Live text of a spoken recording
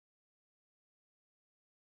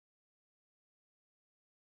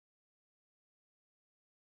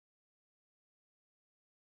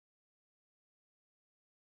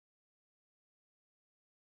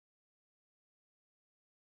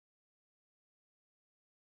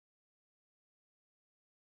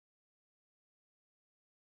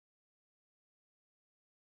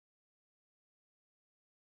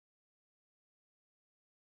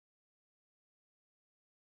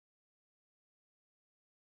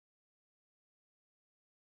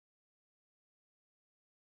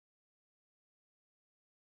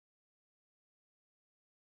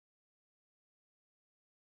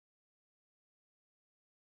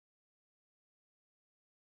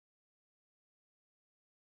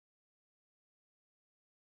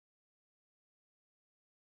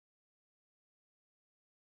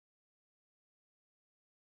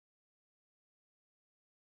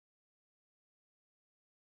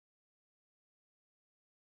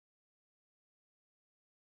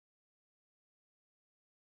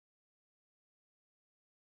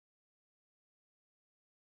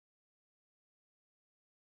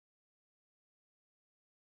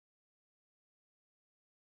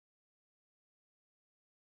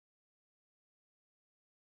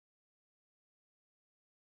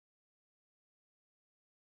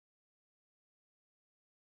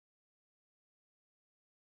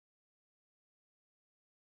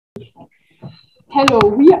Hello,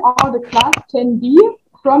 we are the class 10B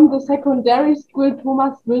from the secondary school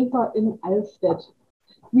Thomas Müntzer in Allstedt.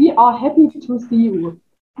 We are happy to see you.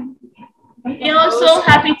 We are also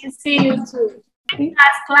happy to see you too.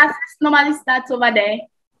 As classes normally start over there.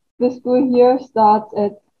 The school here starts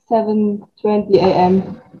at 7:20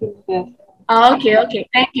 a.m. Yes. Okay,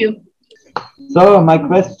 thank you. So my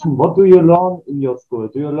question, what do you learn in your school?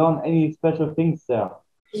 Do you learn any special things there?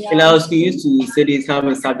 In our school, we used to study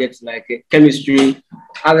some subjects like chemistry.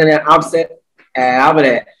 Other than upset,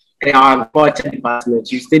 in our culture department,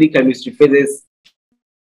 you study chemistry, physics,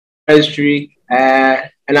 history,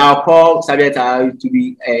 and our core subjects are to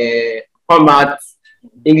be combat,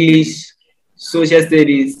 English, social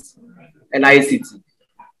studies, and ICT.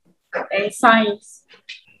 And science.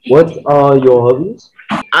 What are your hobbies?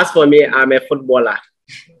 As for me, I'm a footballer.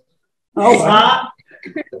 Oh.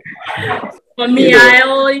 For me, I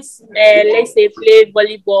always, let's say, play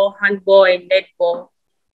volleyball, handball, and netball.